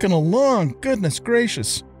just cooking along. Goodness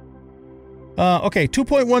gracious. Okay,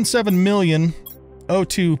 2.17 million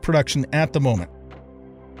O2 production at the moment.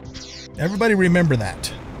 Everybody remember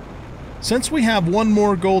that. Since we have one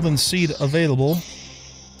more golden seed available,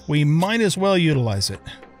 we might as well utilize it.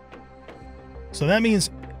 So that means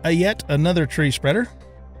yet another tree spreader.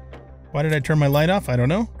 Why did I turn my light off? I don't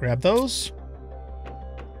know. Grab those.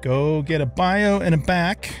 Go get a bio and a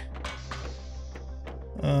back.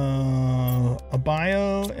 A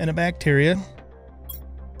bio and a bacteria.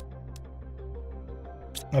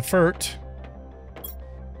 A fert.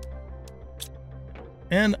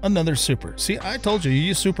 And another super. See, I told you, you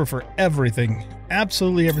use super for everything.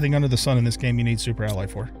 Absolutely everything under the sun in this game you need super alloy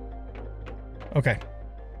for. Okay.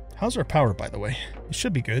 How's our power, by the way? It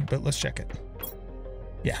should be good, but let's check it.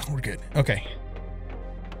 Yeah, we're good. Okay.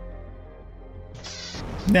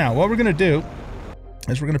 Now, what we're going to do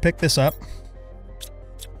is we're going to pick this up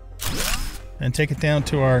and take it down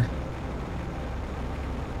to our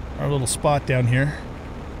little spot down here.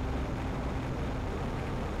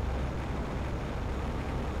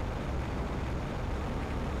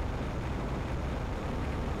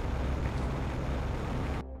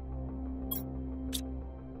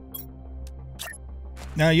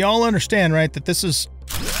 Now, y'all understand, right, that this is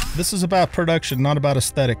about production, not about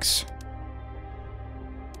aesthetics.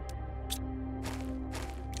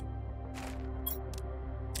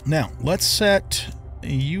 Now, let's set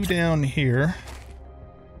you down here.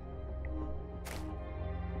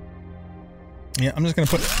 Yeah, I'm just going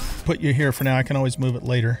to put you here for now. I can always move it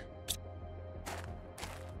later.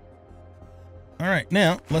 All right,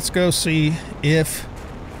 now let's go see if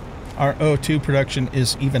our O2 production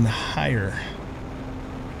is even higher.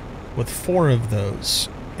 With 4 of those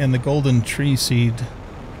and the golden tree seed,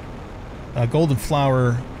 golden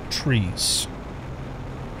flower trees.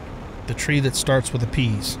 The tree that starts with a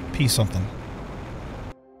P something.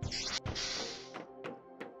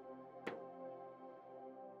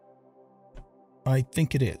 I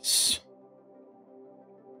think it is.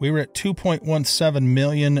 We were at 2.17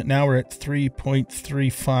 million. Now we're at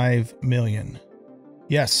 3.35 million.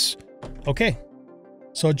 Yes. Okay.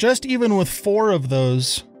 So just even with 4 of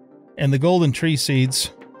those and the golden tree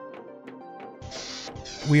seeds,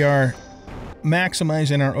 we are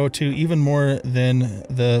maximizing our O2 even more than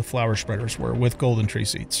the flower spreaders were with golden tree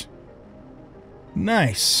seeds.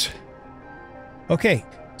 Nice. Okay,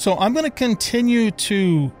 so I'm going to continue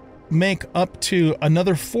to make up to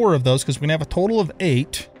another 4 of those because we're going to have a total of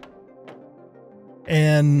 8.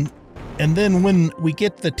 And then when we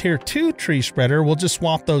get the tier 2 tree spreader, we'll just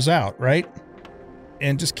swap those out, right?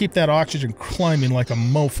 And just keep that oxygen climbing like a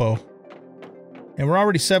mofo. And we're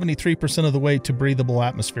already 73% of the way to breathable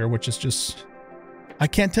atmosphere, which is just... I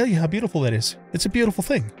can't tell you how beautiful that is. It's a beautiful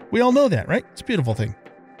thing. We all know that, right? It's a beautiful thing.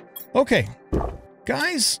 Okay.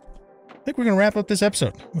 Guys, I think we're going to wrap up this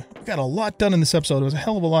episode. We got a lot done in this episode. It was a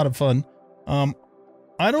hell of a lot of fun. I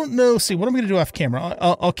don't know. See, what I'm going to do off camera.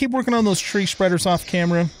 I'll keep working on those tree spreaders off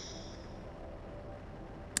camera.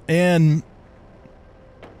 And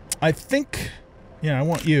I think... Yeah, I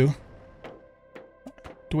want you.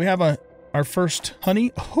 Do we have our first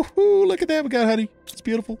honey? Oh, look at that. We got honey. It's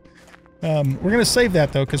beautiful. We're going to save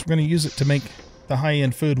that, though, because we're going to use it to make the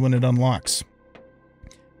high-end food when it unlocks.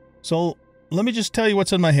 So let me just tell you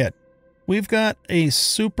what's in my head. We've got a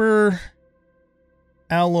super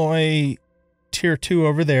alloy tier 2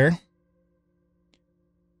 over there.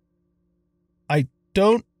 I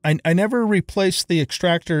never replaced the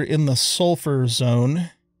extractor in the sulfur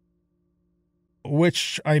zone,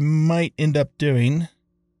 which I might end up doing.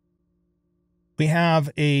 We have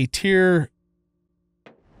a tier...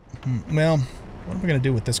 Well, what am I going to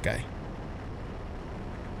do with this guy?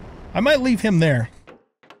 I might leave him there.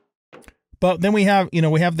 But then we have,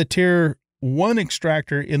 we have the tier 1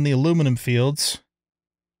 extractor in the aluminum fields.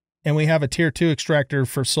 And we have a tier 2 extractor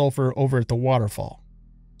for sulfur over at the waterfall.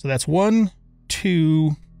 So that's 1,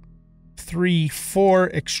 2, 3, 4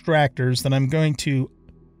 extractors that I'm going to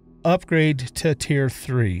upgrade to tier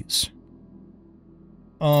 3s.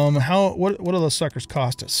 What do those suckers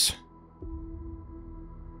cost us?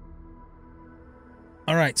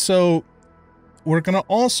 All right, so we're going to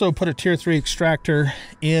also put a tier 3 extractor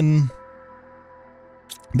in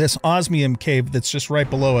this osmium cave that's just right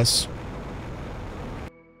below us.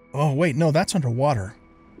 Oh, wait, no, that's underwater.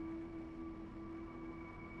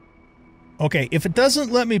 Okay, if it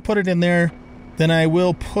doesn't let me put it in there, then I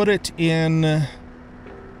will put it in...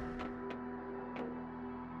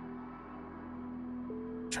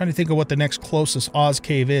 Trying to think of what the next closest Oz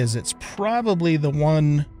cave is. It's probably the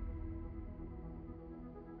one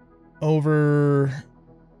over,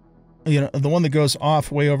 you know, the one that goes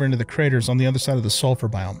off way over into the craters on the other side of the sulfur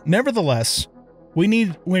biome. Nevertheless, we're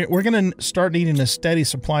going to start needing a steady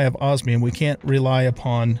supply of osmium. We can't rely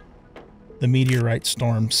upon the meteorite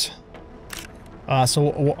storms.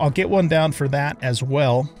 So I'll get one down for that as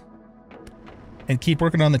well, and keep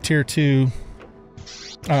working on the tier 2.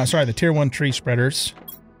 The tier 1 tree spreaders.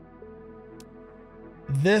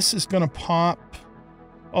 This is going to pop.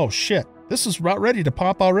 Oh, shit. This is about ready to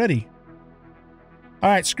pop already. All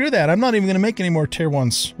right, screw that. I'm not even going to make any more tier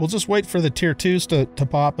 1s. We'll just wait for the tier 2s to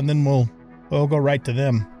pop, and then we'll go right to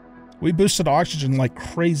them. We boosted oxygen like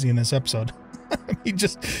crazy in this episode. I mean,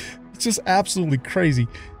 it's just absolutely crazy,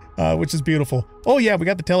 which is beautiful. Oh, yeah, we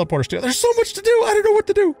got the teleporters too. There's so much to do. I don't know what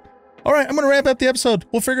to do. All right, I'm going to wrap up the episode.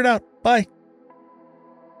 We'll figure it out. Bye.